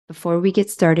Before we get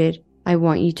started, I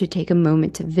want you to take a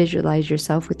moment to visualize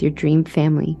yourself with your dream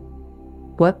family.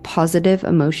 What positive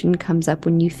emotion comes up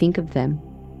when you think of them?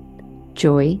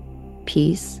 Joy,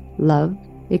 peace, love,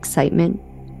 excitement,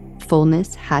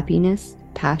 fullness, happiness,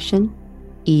 passion,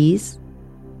 ease.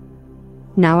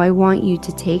 Now I want you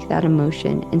to take that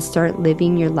emotion and start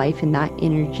living your life in that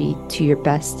energy to your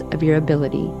best of your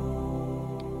ability.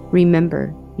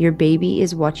 Remember, your baby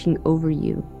is watching over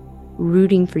you,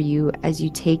 rooting for you as you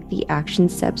take the action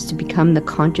steps to become the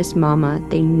conscious mama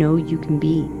they know you can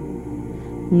be.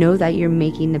 Know that you're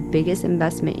making the biggest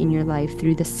investment in your life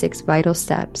through the 6 vital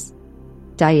steps: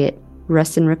 diet,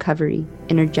 rest and recovery,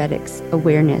 energetics,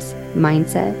 awareness,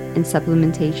 mindset, and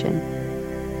supplementation.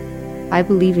 I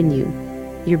believe in you.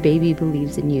 Your baby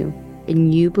believes in you,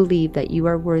 and you believe that you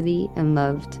are worthy and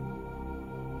loved,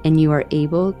 and you are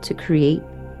able to create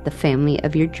the family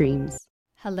of your dreams.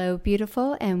 Hello,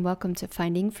 beautiful, and welcome to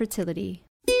Finding Fertility.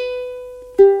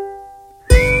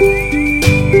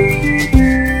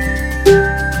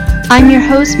 I'm your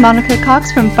host, Monica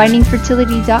Cox from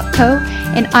FindingFertility.co,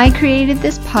 and I created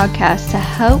this podcast to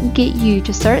help get you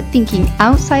to start thinking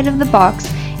outside of the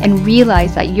box and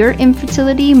realize that your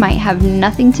infertility might have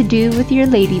nothing to do with your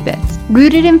lady bits.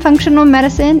 Rooted in functional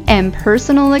medicine and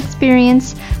personal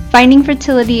experience, Finding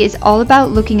Fertility is all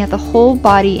about looking at the whole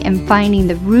body and finding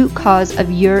the root cause of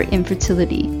your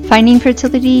infertility. Finding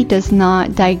Fertility does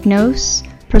not diagnose,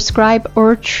 prescribe,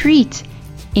 or treat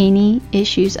any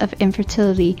issues of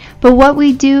infertility, but what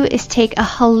we do is take a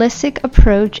holistic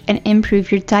approach and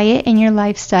improve your diet and your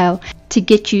lifestyle to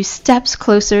get you steps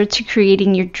closer to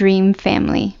creating your dream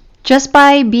family. Just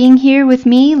by being here with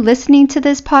me, listening to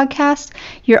this podcast,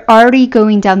 you're already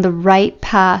going down the right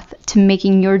path to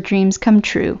making your dreams come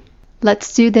true.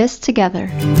 Let's do this together.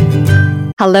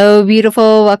 Hello,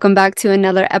 beautiful. Welcome back to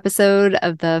another episode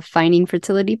of the Finding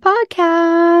Fertility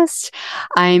podcast.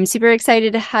 I'm super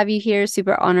excited to have you here.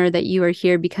 Super honored that you are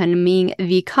here becoming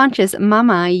the conscious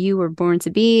mama you were born to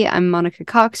be. I'm Monica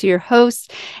Cox, your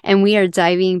host, and we are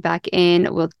diving back in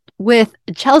with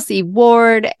Chelsie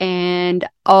Ward and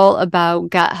all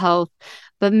about gut health,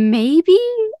 but maybe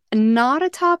not a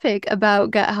topic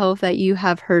about gut health that you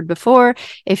have heard before.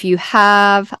 If you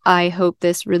have, I hope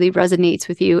this really resonates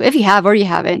with you. If you have or you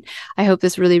haven't, I hope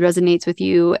this really resonates with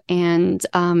you. And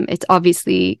it's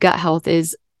obviously gut health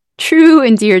is true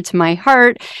and dear to my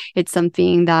heart. It's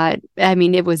something that,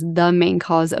 it was the main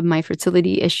cause of my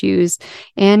fertility issues.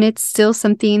 And it's still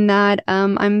something that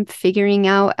I'm figuring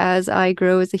out as I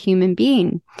grow as a human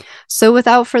being. So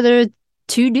without further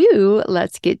ado,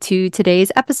 let's get to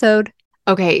today's episode.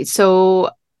 Okay,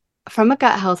 so from a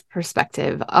gut health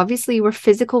perspective, obviously we're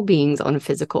physical beings on a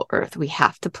physical earth. We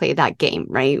have to play that game,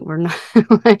 right? We're not,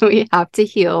 we have to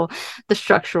heal the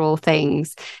structural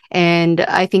things. And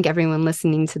I think everyone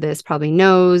listening to this probably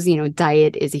knows,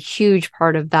 diet is a huge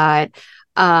part of that.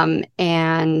 And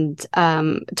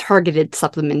targeted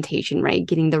supplementation, right?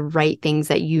 Getting the right things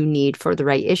that you need for the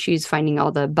right issues, finding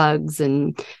all the bugs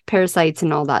and parasites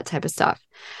and all that type of stuff.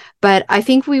 But I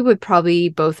think we would probably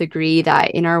both agree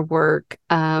that in our work,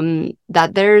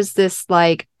 that there's this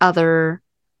other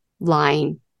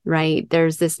line, right?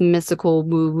 There's this mystical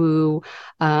woo-woo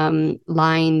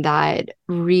line that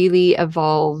really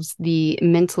evolves the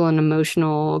mental and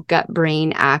emotional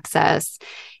gut-brain axis,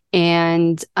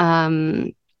 and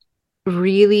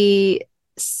really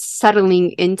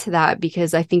settling into that,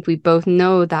 because I think we both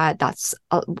know that that's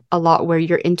a lot where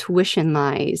your intuition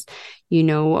lies,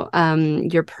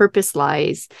 your purpose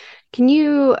lies. Can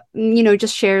you,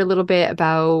 just share a little bit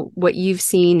about what you've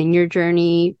seen in your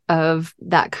journey of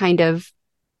that kind of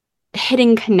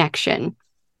hidden connection?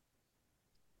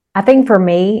 I think for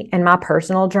me, in my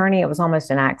personal journey, it was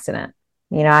almost an accident.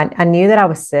 I knew that I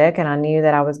was sick and I knew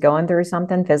that I was going through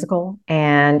something physical.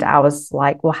 And I was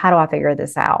like, well, how do I figure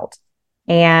this out?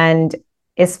 And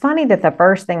it's funny that the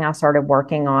first thing I started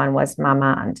working on was my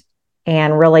mind,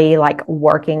 and really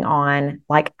working on,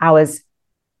 I was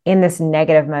in this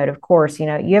negative mode. Of course, you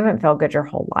haven't felt good your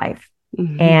whole life.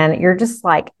 Mm-hmm. And you're just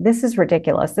like, this is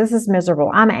ridiculous. This is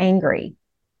miserable. I'm angry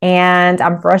and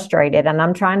I'm frustrated and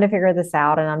I'm trying to figure this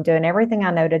out and I'm doing everything I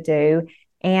know to do.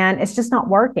 And it's just not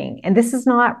working. And this is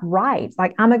not right.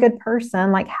 I'm a good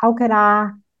person. How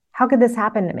could this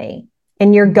happen to me?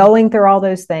 And you're going through all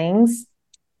those things.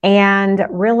 And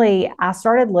really, I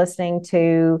started listening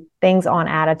to things on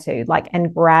attitude,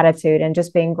 and gratitude, and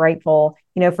just being grateful,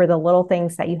 for the little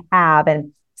things that you have,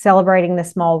 and celebrating the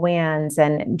small wins,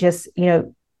 and just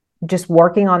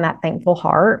working on that thankful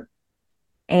heart.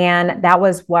 And that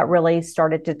was what really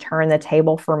started to turn the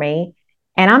table for me.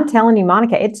 And I'm telling you,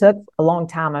 Monica, it took a long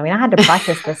time. I mean, I had to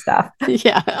practice this stuff.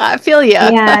 Yeah, I feel you.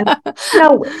 And,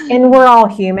 and we're all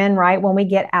human, right? When we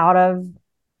get out of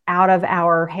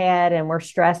our head and we're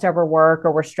stressed over work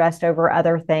or we're stressed over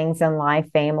other things in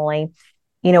life, family,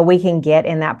 we can get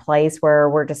in that place where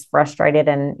we're just frustrated.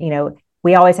 And,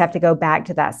 we always have to go back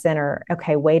to that center.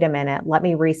 Okay, wait a minute. Let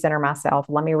me recenter myself.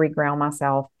 Let me reground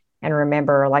myself and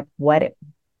remember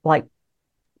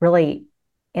really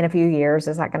in a few years,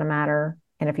 is that going to matter?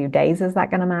 In a few days, is that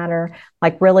going to matter?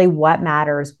 Like really what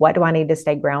matters? What do I need to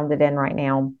stay grounded in right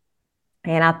now?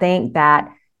 And I think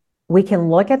that we can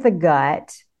look at the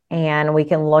gut and we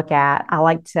can I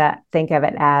like to think of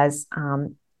it as,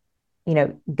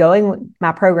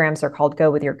 my programs are called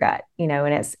Go With Your Gut,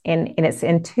 and it's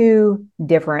in two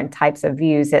different types of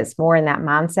views. It's more in that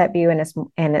mindset view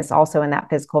and it's also in that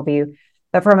physical view.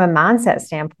 But from a mindset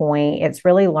standpoint, it's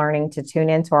really learning to tune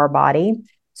into our body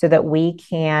so that we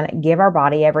can give our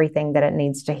body everything that it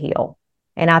needs to heal.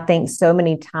 And I think so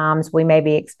many times we may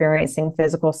be experiencing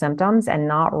physical symptoms and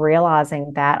not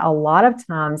realizing that a lot of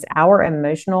times our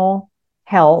emotional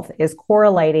health is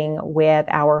correlating with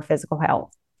our physical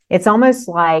health. It's almost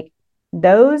like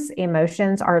those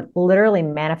emotions are literally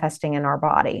manifesting in our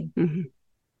body. Mm-hmm.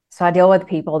 So I deal with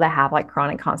people that have like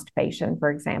chronic constipation, for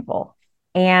example.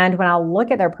 And when I look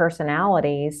at their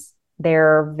personalities,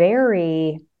 they're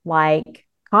very like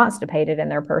constipated in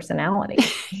their personality,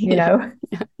 and,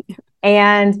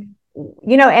 and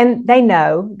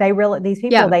these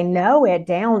people, they know it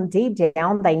deep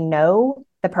down, they know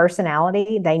the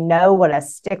personality, they know what a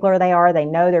stickler they are. They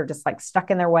know they're just like stuck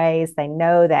in their ways. They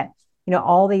know that,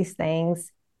 all these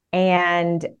things,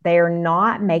 and they're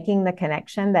not making the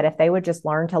connection that if they would just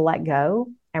learn to let go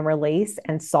and release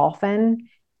and soften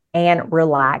and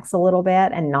relax a little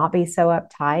bit and not be so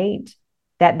uptight,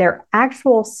 that their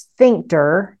actual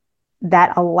sphincter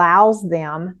that allows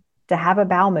them to have a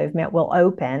bowel movement will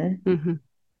open. Mm-hmm.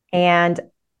 And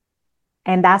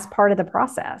that's part of the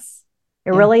process.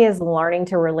 It really is learning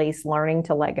to release, learning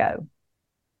to let go.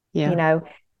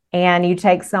 And you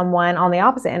take someone on the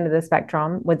opposite end of the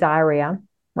spectrum with diarrhea,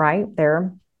 right?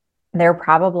 They're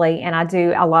probably, and I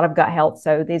do a lot of gut health.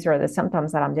 So these are the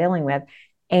symptoms that I'm dealing with.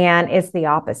 And it's the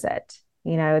opposite.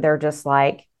 They're just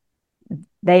like,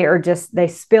 they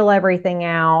spill everything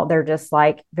out. They're just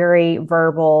like very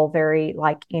verbal, very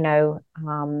like,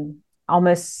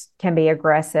 almost can be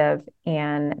aggressive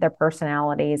in their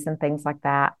personalities and things like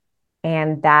that.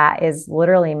 And that is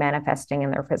literally manifesting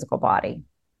in their physical body.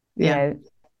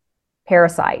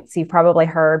 Parasites. You've probably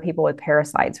heard people with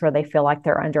parasites where they feel like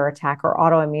they're under attack, or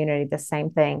autoimmunity, the same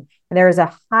thing. And there is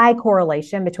a high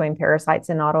correlation between parasites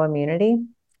and autoimmunity.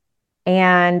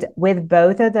 And with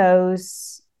both of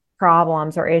those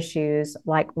problems or issues,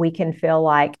 like we can feel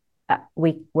like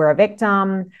we're a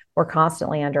victim, we're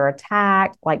constantly under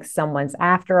attack, like someone's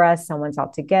after us, someone's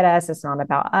out to get us. It's not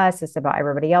about us, it's about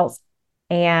everybody else.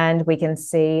 And we can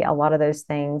see a lot of those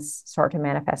things start to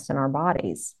manifest in our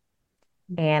bodies.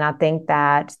 And I think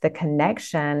that the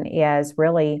connection is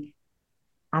really,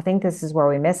 I think this is where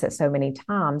we miss it so many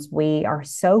times. We are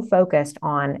so focused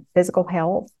on physical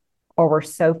health, or we're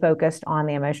so focused on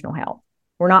the emotional health.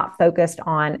 We're not focused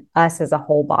on us as a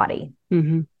whole body.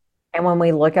 Mm-hmm. And when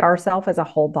we look at ourselves as a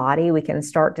whole body, we can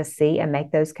start to see and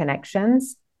make those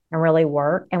connections and really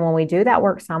work. And when we do that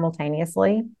work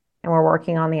simultaneously, and we're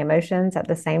working on the emotions at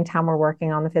the same time we're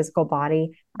working on the physical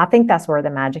body, I think that's where the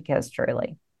magic is,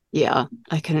 truly. Yeah,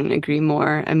 I couldn't agree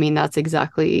more. I mean, that's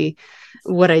exactly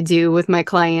what I do with my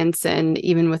clients, and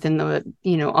even within the,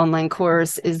 online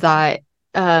course, is that,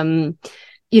 some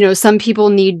people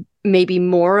need maybe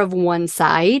more of one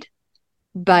side,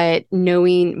 but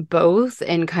knowing both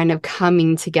and kind of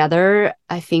coming together,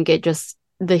 I think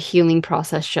the healing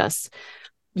process just,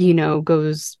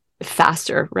 goes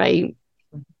faster, right?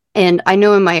 And I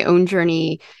know in my own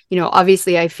journey,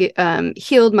 obviously I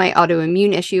healed my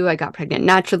autoimmune issue. I got pregnant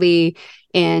naturally.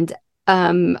 And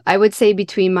I would say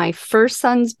between my first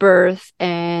son's birth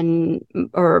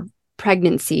or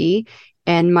pregnancy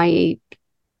and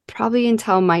probably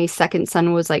until my second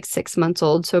son was like 6 months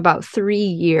old, so about 3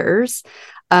 years,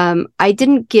 I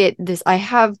didn't get this.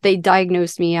 They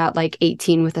diagnosed me at like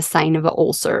 18 with a sign of an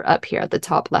ulcer up here at the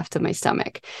top left of my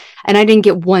stomach. And I didn't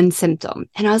get one symptom.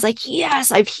 And I was like, yes,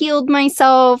 I've healed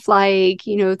myself, like,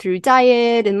 through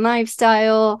diet and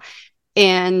lifestyle.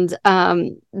 And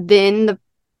then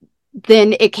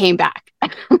it came back.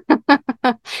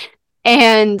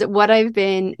 And what I've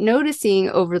been noticing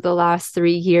over the last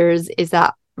 3 years is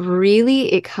that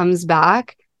really it comes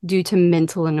back due to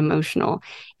mental and emotional.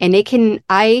 And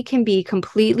I can be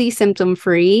completely symptom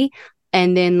free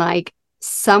and then like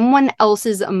someone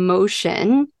else's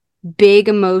emotion, big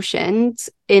emotions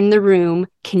in the room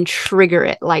can trigger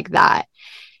it like that.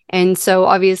 And so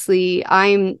obviously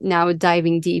I'm now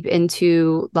diving deep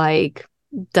into like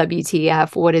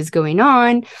WTF, what is going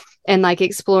on, and like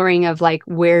exploring of like,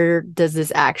 where does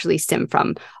this actually stem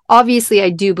from? Obviously, I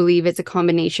do believe it's a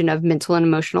combination of mental and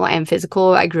emotional and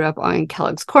physical. I grew up on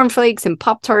Kellogg's cornflakes and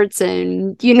Pop-Tarts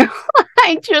and, you know,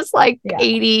 like just like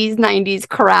 80s, 90s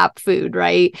crap food,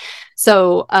 right?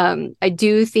 So I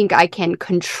do think I can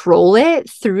control it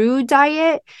through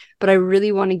diet, but I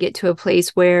really want to get to a place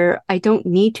where I don't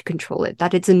need to control it,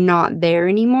 that it's not there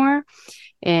anymore.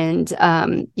 And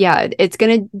yeah, it's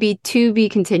going to be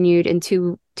continued in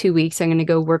two weeks. I'm going to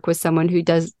go work with someone who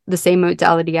does the same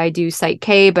modality I do, Psych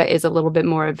K, but is a little bit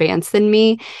more advanced than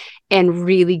me, and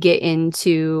really get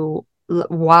into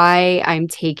why I'm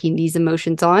taking these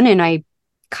emotions on. And I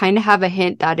kind of have a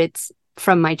hint that it's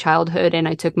from my childhood, and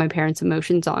I took my parents'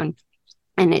 emotions on,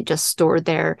 and it just stored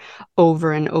there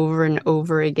over and over and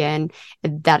over again,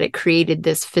 that it created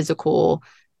this physical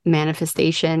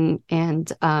manifestation.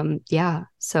 And yeah,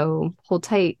 so hold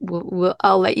tight.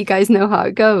 I'll let you guys know how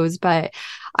it goes, but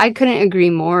I couldn't agree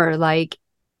more. Like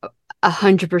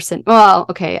 100%. Well,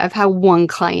 okay, I've had one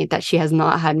client that she has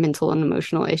not had mental and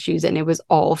emotional issues, and it was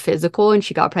all physical, and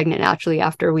she got pregnant naturally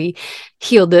after we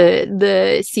healed the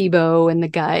SIBO and the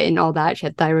gut and all that. She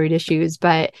had thyroid issues,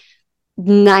 but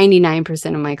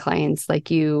 99% of my clients, like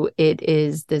you, it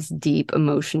is this deep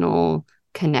emotional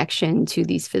connection to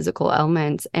these physical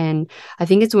elements. And I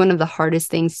think it's one of the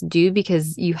hardest things to do,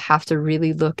 because you have to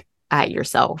really look at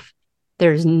yourself.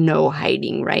 There's no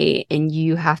hiding, right? And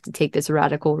you have to take this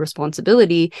radical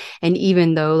responsibility. And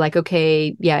even though, like,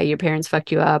 okay, yeah, your parents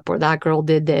fucked you up, or that girl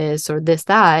did this or this,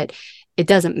 that, it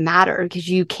doesn't matter, because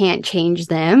you can't change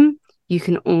them. You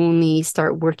can only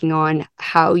start working on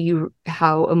how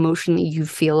emotionally you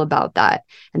feel about that.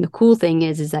 And the cool thing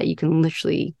is that you can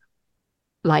literally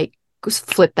like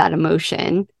flip that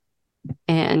emotion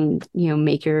and, you know,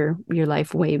 make your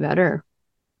life way better.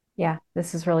 Yeah,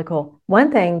 this is really cool.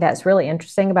 One thing that's really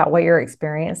interesting about what you're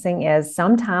experiencing is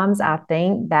sometimes I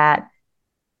think that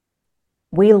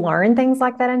we learn things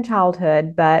like that in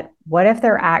childhood, but what if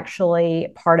they're actually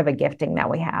part of a gifting that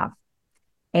we have?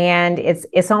 And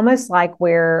it's almost like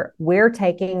we're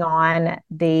taking on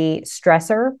the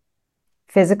stressor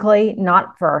physically,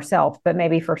 not for ourselves, but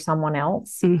maybe for someone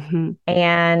else. Mm-hmm.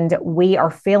 And we are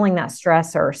feeling that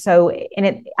stressor. So,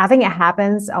 I think it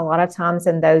happens a lot of times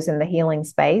in those in the healing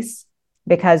space,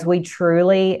 because we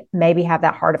truly maybe have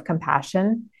that heart of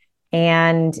compassion.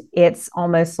 And it's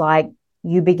almost like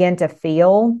you begin to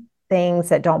feel things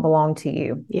that don't belong to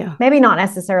you. Yeah. Maybe not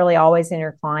necessarily always in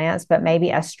your clients, but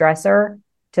maybe a stressor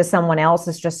to someone else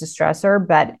is just a stressor.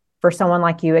 But for someone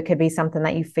like you, it could be something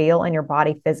that you feel in your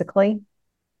body physically.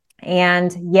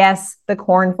 And yes, the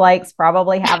cornflakes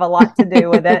probably have a lot to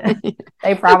do with it.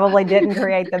 They probably didn't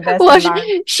create the best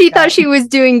environment. She thought she was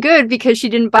doing good because she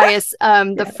didn't buy us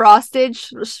the frosted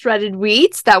shredded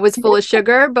wheats that was full of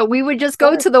sugar, but we would just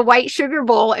go to the white sugar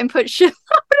bowl and put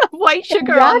white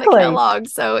sugar on the Kellogg,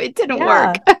 so it didn't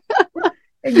work.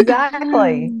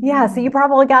 Exactly. Yeah. So you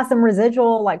probably got some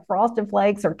residual like Frosted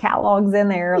Flakes or Kellogg's in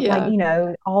there. Yeah. Like, you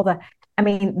know,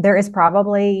 there is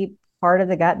probably part of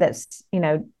the gut that's, you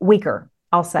know, weaker,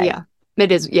 I'll say. Yeah,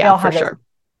 it is. Yeah, for sure.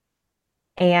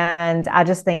 And I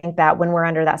just think that when we're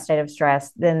under that state of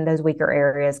stress, then those weaker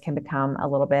areas can become a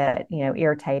little bit, you know,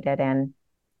 irritated. And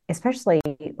especially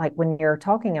like when you're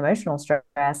talking emotional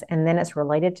stress and then it's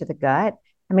related to the gut.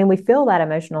 I mean, we feel that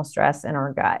emotional stress in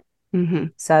our gut. Mm-hmm.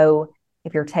 So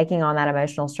if you're taking on that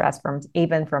emotional stress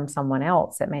from someone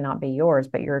else, it may not be yours,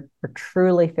 but you're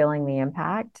truly feeling the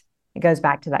impact. It goes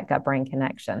back to that gut brain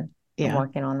connection. Yeah. I'm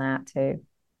working on that too.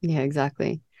 Yeah,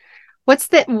 exactly. What's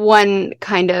that one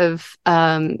kind of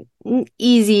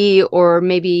easy, or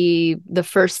maybe the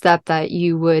first step that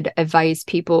you would advise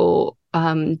people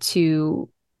to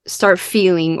start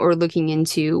feeling or looking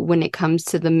into when it comes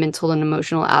to the mental and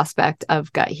emotional aspect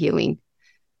of gut healing?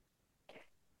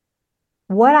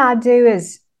 What I do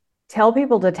is tell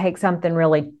people to take something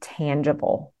really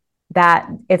tangible, that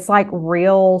it's like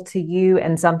real to you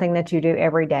and something that you do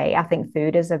every day. I think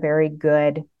food is a very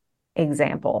good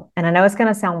example. And I know it's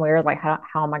going to sound weird, like how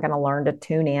am I going to learn to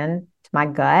tune in to my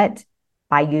gut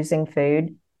by using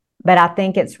food? But I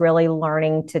think it's really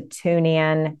learning to tune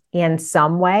in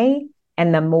some way.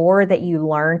 And the more that you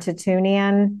learn to tune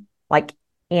in, like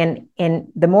in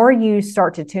the more you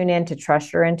start to tune in to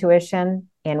trust your intuition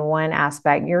in one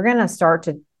aspect, you're going to start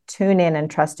to tune in and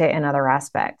trust it in other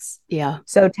aspects. Yeah.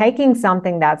 So taking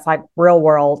something that's like real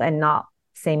world and not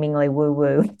seemingly woo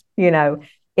woo, you know,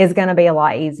 is going to be a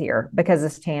lot easier because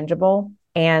it's tangible.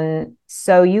 And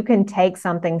so you can take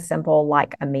something simple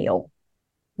like a meal,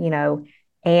 you know,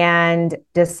 and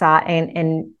decide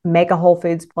and make a whole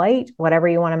foods plate, whatever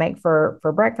you want to make for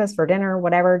breakfast, for dinner,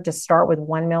 whatever. Just start with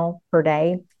one meal per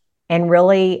day and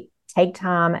really take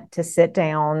time to sit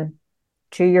down,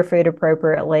 chew your food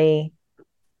appropriately,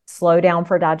 slow down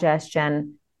for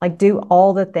digestion, like do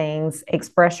all the things,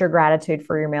 express your gratitude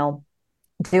for your meal,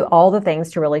 do all the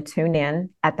things to really tune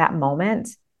in at that moment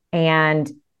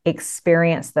and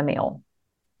experience the meal.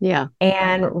 Yeah.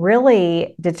 And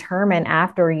really determine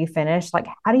after you finish, like,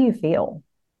 how do you feel?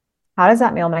 How does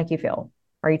that meal make you feel?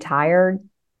 Are you tired?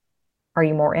 Are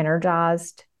you more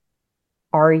energized?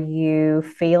 Are you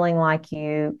feeling like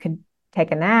you could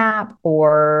take a nap,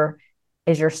 or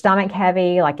is your stomach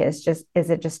heavy? Like, is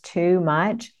it just too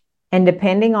much? And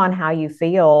depending on how you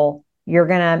feel, you're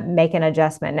going to make an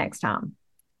adjustment next time.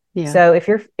 Yeah. So if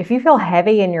you feel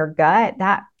heavy in your gut,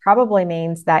 that probably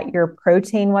means that your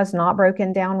protein was not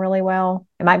broken down really well.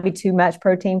 It might be too much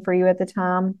protein for you at the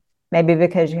time, maybe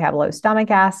because you have low stomach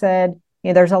acid.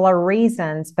 There's a lot of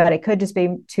reasons, but it could just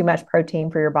be too much protein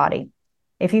for your body.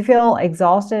 If you feel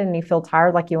exhausted and you feel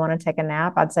tired, like you want to take a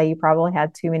nap, I'd say you probably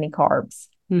had too many carbs,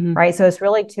 right? So it's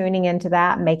really tuning into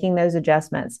that, making those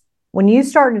adjustments. When you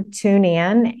start to tune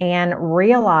in and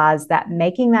realize that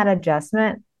making that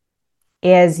adjustment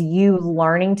is you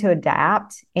learning to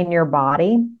adapt in your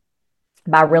body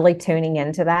by really tuning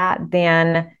into that,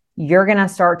 then you're going to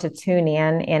start to tune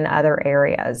in other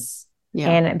areas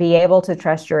and be able to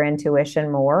trust your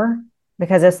intuition more,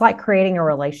 because it's like creating a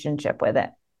relationship with it.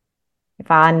 If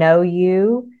I know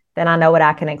you, then I know what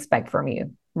I can expect from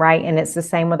you, right? And it's the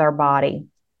same with our body.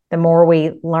 The more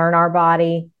we learn our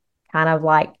body, kind of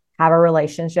like have a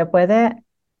relationship with it,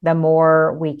 the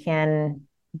more we can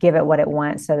give it what it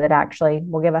wants, so that actually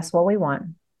will give us what we want.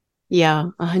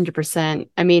 Yeah, 100%.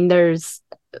 I mean, there's,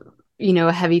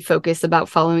 a heavy focus about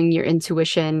following your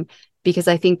intuition, because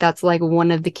I think that's like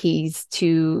one of the keys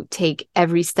to take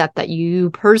every step that you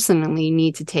personally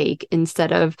need to take,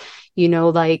 instead of,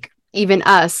 like even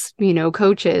us,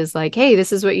 coaches, like, hey,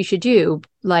 this is what you should do.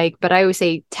 Like, but I always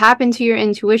say, tap into your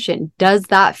intuition. Does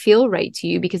that feel right to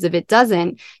you? Because if it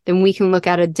doesn't, then we can look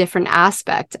at a different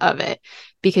aspect of it,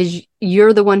 because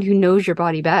you're the one who knows your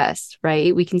body best,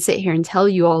 right? We can sit here and tell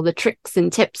you all the tricks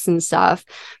and tips and stuff,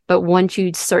 but once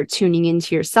you start tuning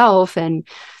into yourself, and,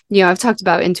 I've talked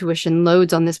about intuition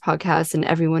loads on this podcast, and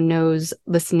everyone knows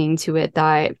listening to it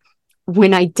that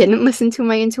when I didn't listen to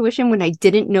my intuition, when I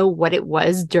didn't know what it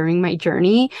was during my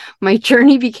journey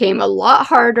became a lot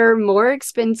harder, more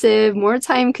expensive, more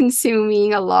time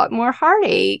consuming, a lot more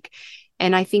heartache.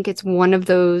 And I think it's one of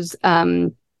those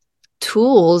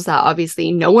tools that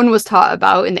obviously no one was taught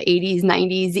about in the 80s,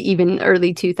 90s, even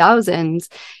early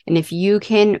 2000s. And if you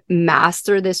can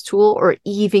master this tool, or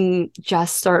even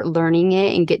just start learning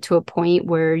it and get to a point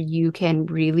where you can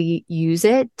really use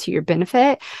it to your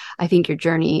benefit, I think your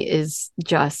journey is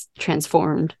just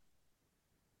transformed.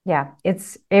 Yeah,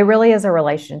 it really is a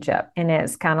relationship, and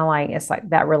it's like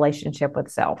that relationship with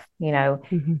self,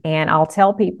 and I'll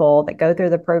tell people that go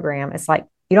through the program, it's like,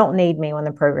 you don't need me when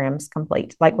the program's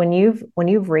complete. Like when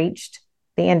you've reached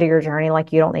the end of your journey,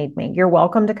 like, you don't need me. You're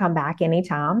welcome to come back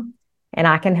anytime, and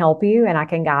I can help you and I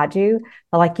can guide you.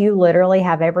 But like, you literally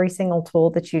have every single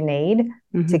tool that you need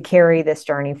to carry this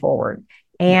journey forward.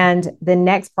 And the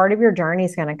next part of your journey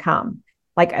is going to come.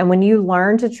 Like, and when you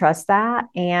learn to trust that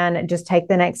and just take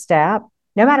the next step,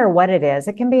 no matter what it is,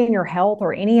 it can be in your health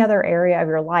or any other area of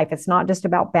your life. It's not just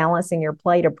about balancing your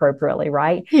plate appropriately,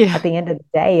 right? Yeah. At the end of the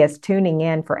day, it's tuning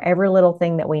in for every little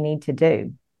thing that we need to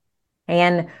do.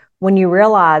 And when you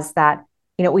realize that,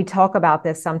 we talk about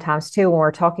this sometimes too, when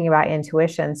we're talking about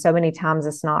intuition, so many times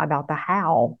it's not about the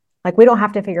how. Like, we don't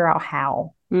have to figure out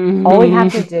how. All we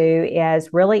have to do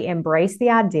is really embrace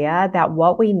the idea that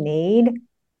what we need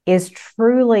is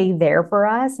truly there for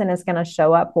us and is going to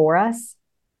show up for us.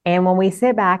 And when we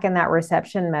sit back in that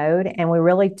reception mode and we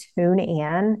really tune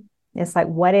in, it's like,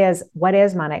 what is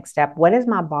my next step? What is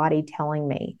my body telling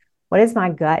me? What is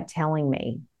my gut telling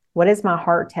me? What is my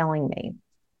heart telling me?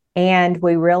 And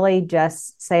we really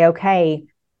just say, okay,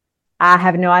 I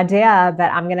have no idea,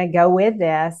 but I'm going to go with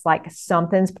this. Like,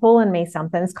 something's pulling me,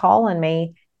 something's calling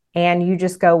me, and you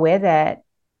just go with it.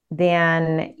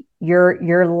 Then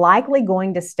you're likely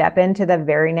going to step into the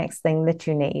very next thing that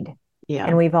you need. Yeah.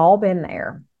 And we've all been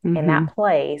there in that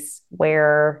place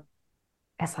where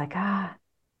it's like,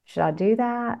 should I do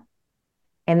that?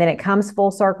 And then it comes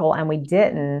full circle and we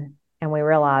didn't, and we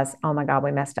realize, oh my God,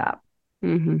 we messed up.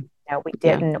 No, we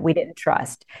didn't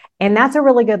trust. And that's a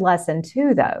really good lesson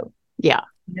too, though. Yeah.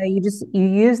 You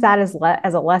use that as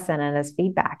a lesson and as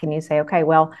feedback, and you say, okay,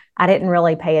 well, I didn't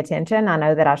really pay attention. I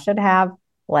know that I should have.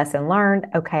 Lesson learned.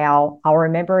 Okay, I'll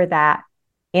remember that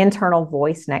internal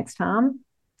voice next time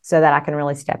so that I can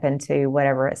really step into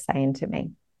whatever it's saying to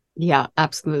me. Yeah,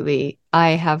 absolutely.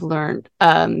 I have learned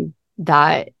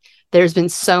that there's been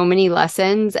so many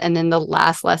lessons, and then the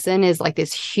last lesson is like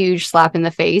this huge slap in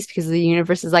the face because the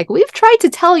universe is like, we've tried to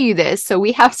tell you this, so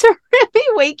we have to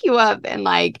really wake you up and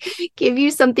like give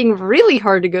you something really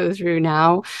hard to go through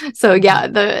now. So yeah,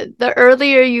 the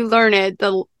earlier you learn it,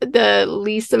 the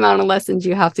least amount of lessons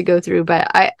you have to go through.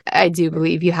 But I do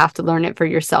believe you have to learn it for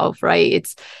yourself, right?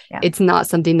 It's not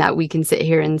something that we can sit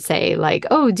here and say like,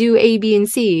 oh, do A, B, and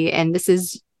C, and this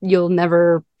is, you'll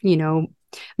never,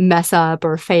 mess up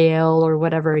or fail or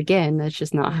whatever again. That's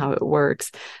just not how it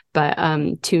works. But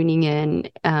tuning in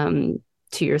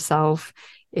to yourself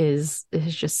is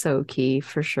just so key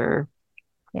for sure.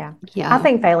 Yeah. Yeah. I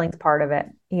think failing's part of it.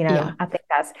 I think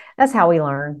that's how we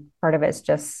learn. Part of it's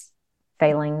just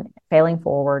failing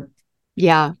forward.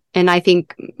 Yeah. And I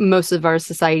think most of our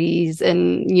societies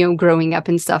and, growing up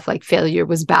and stuff, like failure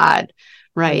was bad,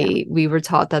 right? Yeah. We were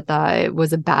taught that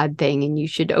was a bad thing and you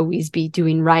should always be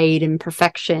doing right and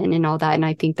perfection and all that. And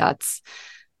I think that's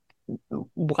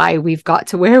why we've got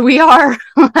to where we are,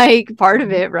 like part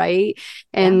of it, right?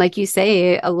 And like you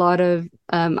say, a lot of,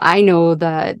 I know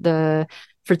that the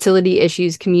fertility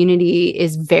issues community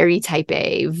is very type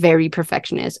A, very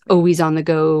perfectionist, always on the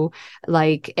go,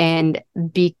 like, and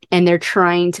they're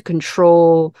trying to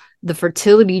control the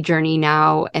fertility journey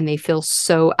now, and they feel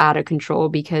so out of control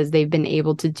because they've been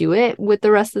able to do it with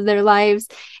the rest of their lives.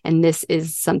 And this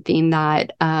is something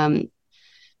that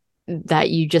that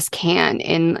you just can.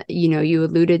 And you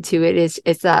alluded to it,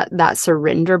 it's that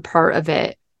surrender part of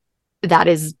it that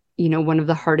is one of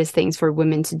the hardest things for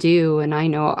women to do. And I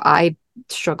know I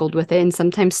struggled with it and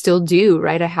sometimes still do,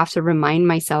 right? I have to remind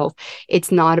myself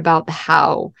it's not about the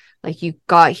how. Like, you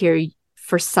got here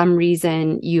for some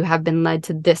reason, you have been led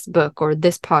to this book or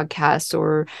this podcast,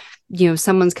 or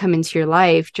someone's come into your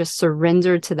life. Just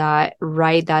surrender to that,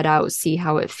 write that out, see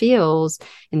how it feels,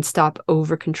 and stop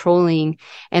over controlling.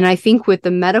 And I think with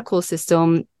the medical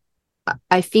system,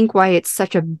 I think why it's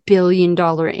such a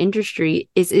billion-dollar industry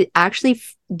is it actually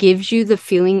gives you the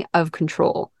feeling of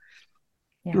control.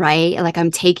 Yeah. Right? Like,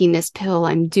 I'm taking this pill,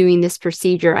 I'm doing this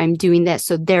procedure, I'm doing this,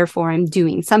 so therefore I'm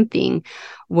doing something.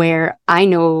 Where I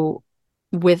know,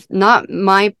 with not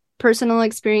my personal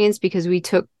experience, because we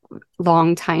took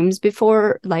long times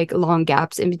before, like long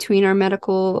gaps in between our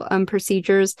medical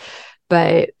procedures,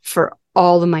 but for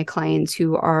all of my clients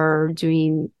who are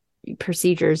doing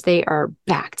procedures, they are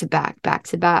back to back,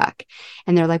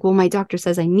 and they're like, well, my doctor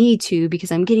says I need to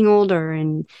because I'm getting older.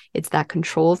 And it's that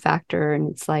control factor. And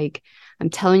it's like, I'm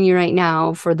telling you right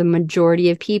now, for the majority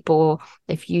of people,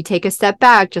 if you take a step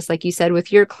back, just like you said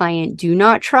with your client, do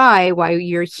not try while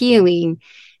you're healing,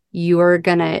 you're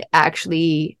going to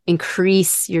actually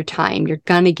increase your time. You're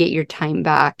going to get your time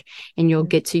back, and you'll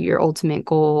get to your ultimate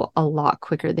goal a lot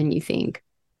quicker than you think.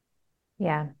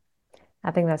 Yeah.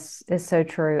 I think that's so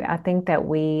true. I think that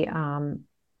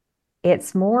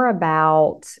it's more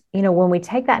about, when we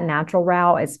take that natural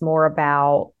route, it's more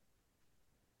about,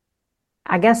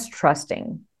 I guess,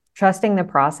 trusting the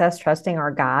process, trusting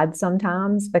our guides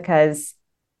sometimes, because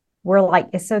we're like,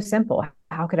 it's so simple.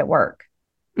 How could it work?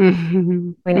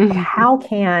 Mm-hmm. I mean, how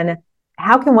can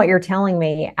what you're telling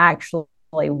me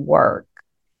actually work?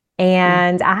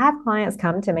 And I have clients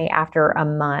come to me after a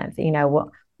month,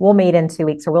 we'll meet in 2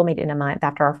 weeks, or we'll meet in a month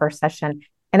after our first session.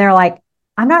 And they're like,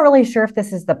 I'm not really sure if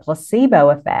this is the placebo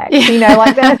effect,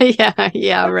 like that.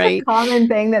 Yeah, right. A common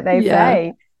thing that they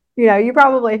say, you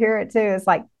probably hear it too. It's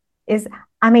like, here's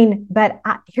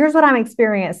what I'm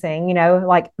experiencing,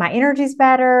 like my energy's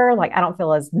better. Like, I don't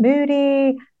feel as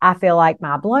moody. I feel like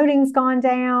my bloating's gone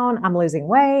down. I'm losing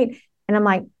weight. And I'm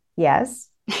like, yes,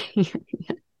 I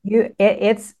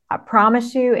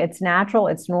promise you, it's natural.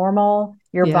 It's normal.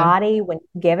 Your body, when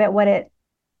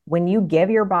you give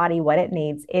your body what it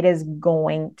needs, it is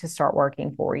going to start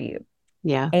working for you.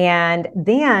 Yeah. And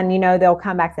then, they'll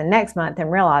come back the next month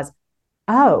and realize,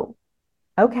 oh,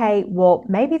 okay, well,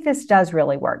 maybe this does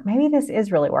really work. Maybe this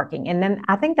is really working. And then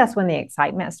I think that's when the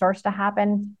excitement starts to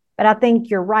happen. But I think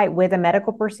you're right. With a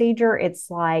medical procedure, it's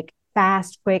like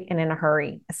fast, quick, and in a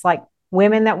hurry. It's like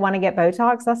women that want to get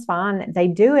Botox, that's fine. They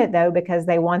do it though, because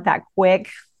they want that quick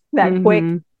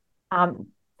reaction.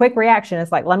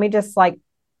 It's like, let me just like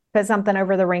put something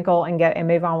over the wrinkle and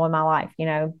move on with my life,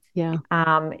 Yeah.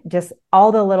 Just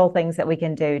all the little things that we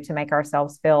can do to make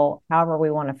ourselves feel however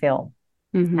we want to feel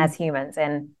as humans.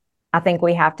 And I think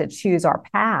we have to choose our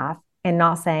path and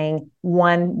not saying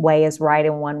one way is right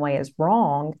and one way is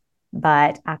wrong.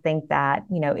 But I think that,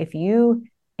 if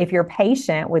you're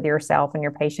patient with yourself and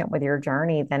you're patient with your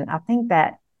journey, then I think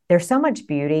that there's so much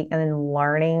beauty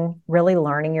in really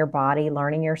learning your body,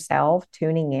 learning yourself,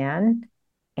 tuning in.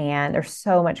 And there's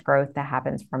so much growth that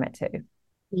happens from it too.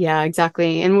 Yeah,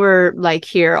 exactly. And we're like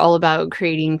here all about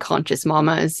creating conscious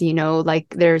mamas, like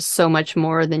there's so much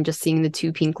more than just seeing the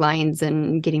 2 pink lines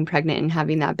and getting pregnant and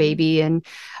having that baby. And,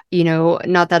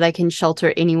 not that I can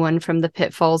shelter anyone from the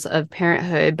pitfalls of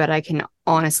parenthood, but I can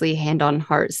honestly, hand on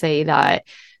heart, say that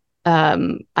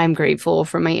I'm grateful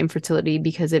for my infertility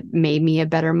because it made me a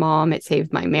better mom. It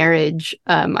saved my marriage,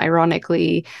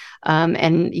 ironically.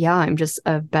 And yeah, I'm just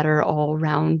a better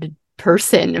all-round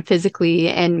person, physically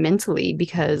and mentally,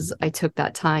 because I took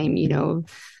that time.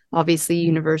 Obviously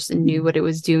universe knew what it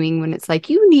was doing when it's like,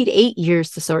 you need 8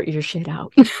 years to sort your shit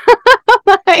out.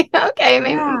 Like, okay,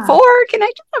 maybe 4. Can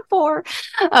I just have 4?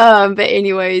 But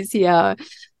anyways, yeah,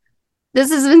 this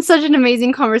has been such an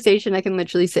amazing conversation. I can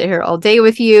literally sit here all day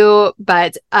with you,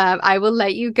 but I will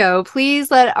let you go.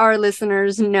 Please let our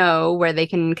listeners know where they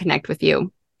can connect with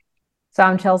you. So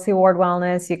I'm Chelsie Ward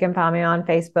Wellness. You can find me on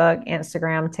Facebook,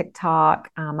 Instagram, TikTok.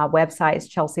 My website is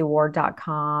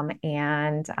chelsieward.com.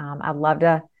 And I'd love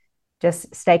to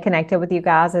just stay connected with you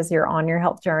guys as you're on your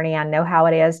health journey. I know how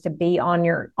it is to be on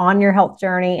your health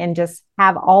journey and just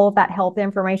have all of that health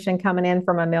information coming in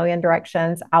from a million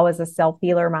directions. I was a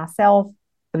self-healer myself,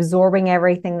 absorbing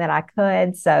everything that I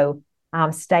could. So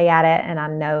stay at it. And I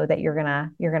know that you're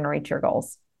gonna reach your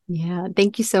goals. Yeah.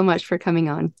 Thank you so much for coming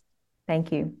on.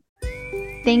 Thank you.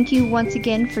 Thank you once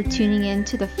again for tuning in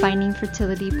to the Finding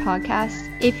Fertility podcast.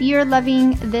 If you're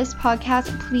loving this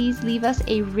podcast, please leave us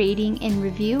a rating and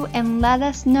review and let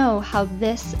us know how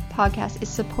this podcast is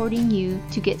supporting you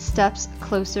to get steps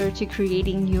closer to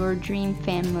creating your dream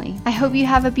family. I hope you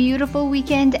have a beautiful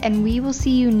weekend, and we will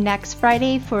see you next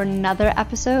Friday for another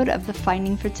episode of the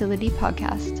Finding Fertility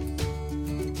podcast.